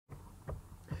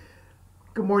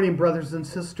Good morning, brothers and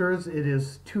sisters. It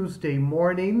is Tuesday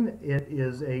morning. It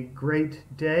is a great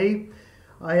day.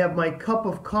 I have my cup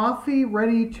of coffee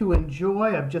ready to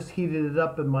enjoy. I've just heated it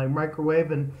up in my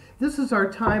microwave, and this is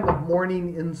our time of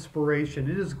morning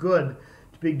inspiration. It is good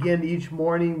to begin each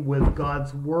morning with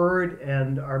God's Word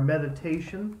and our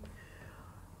meditation.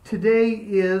 Today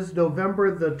is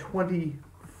November the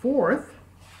 24th.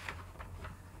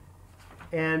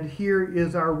 And here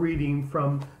is our reading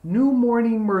from New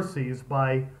Morning Mercies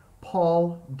by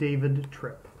Paul David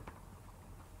Tripp.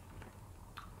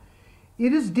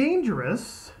 It is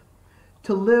dangerous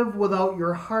to live without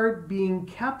your heart being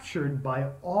captured by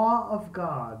awe of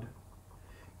God,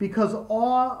 because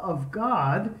awe of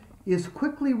God is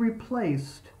quickly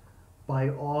replaced by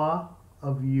awe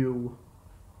of you.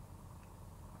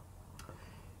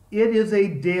 It is a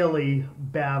daily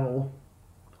battle,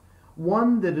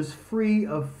 one that is free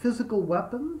of physical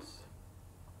weapons,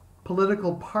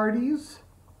 political parties,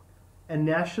 and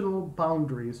national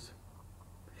boundaries.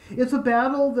 It's a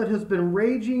battle that has been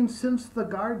raging since the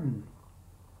garden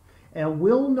and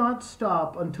will not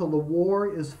stop until the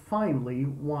war is finally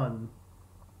won.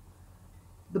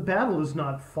 The battle is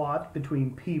not fought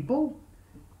between people,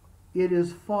 it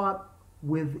is fought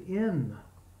within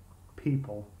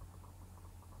people.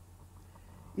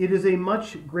 It is a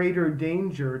much greater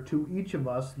danger to each of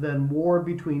us than war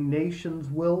between nations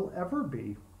will ever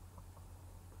be.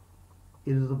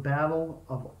 It is a battle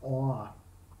of awe.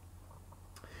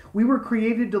 We were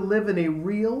created to live in a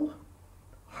real,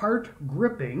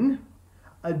 heart-gripping,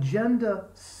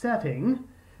 agenda-setting,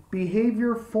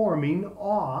 behavior-forming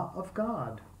awe of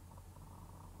God.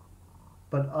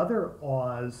 But other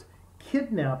awes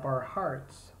kidnap our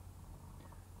hearts.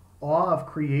 Awe of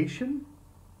creation,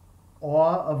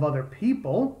 awe of other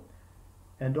people,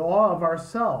 and awe of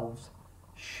ourselves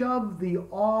shove the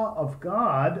awe of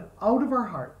God out of our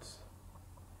hearts.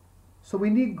 So we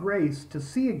need grace to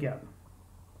see again,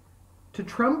 to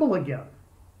tremble again,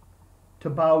 to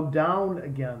bow down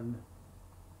again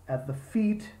at the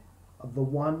feet of the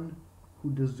one who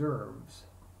deserves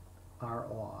our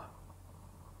awe.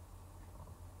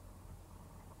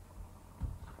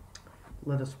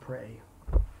 Let us pray.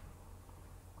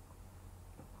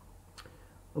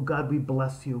 Oh God, we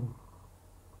bless you.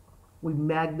 We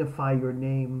magnify your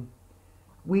name.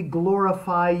 We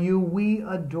glorify you. We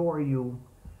adore you.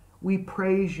 We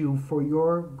praise you for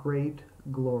your great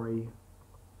glory.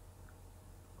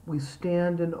 We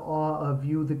stand in awe of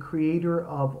you, the creator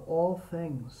of all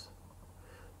things,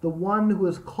 the one who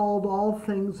has called all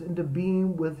things into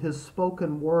being with his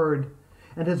spoken word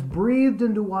and has breathed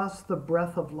into us the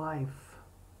breath of life,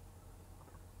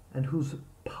 and whose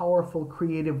powerful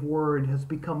creative word has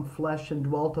become flesh and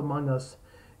dwelt among us,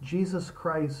 Jesus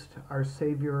Christ, our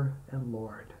Savior and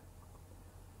Lord.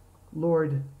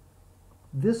 Lord,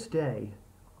 this day,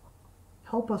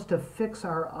 help us to fix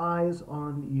our eyes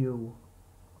on you,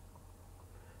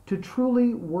 to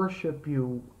truly worship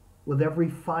you with every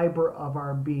fiber of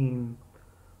our being,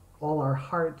 all our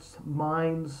hearts,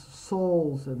 minds,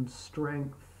 souls, and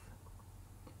strength.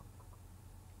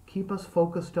 Keep us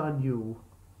focused on you,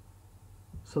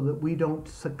 so that we don't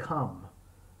succumb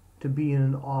to being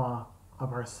in awe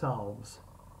of ourselves.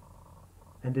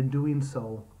 And in doing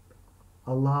so,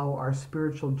 allow our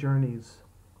spiritual journeys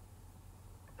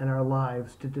and our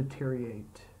lives to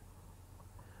deteriorate.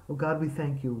 Oh God, we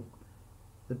thank you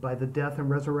that by the death and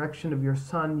resurrection of your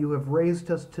Son, you have raised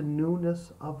us to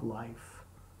newness of life.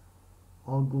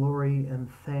 All glory and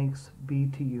thanks be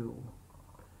to you.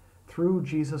 Through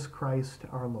Jesus Christ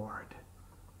our Lord.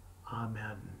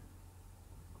 Amen.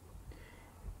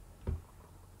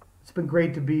 It's been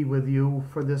great to be with you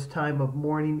for this time of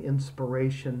morning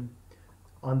inspiration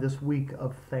on this week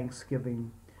of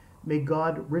Thanksgiving. May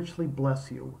God richly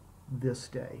bless you this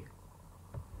day.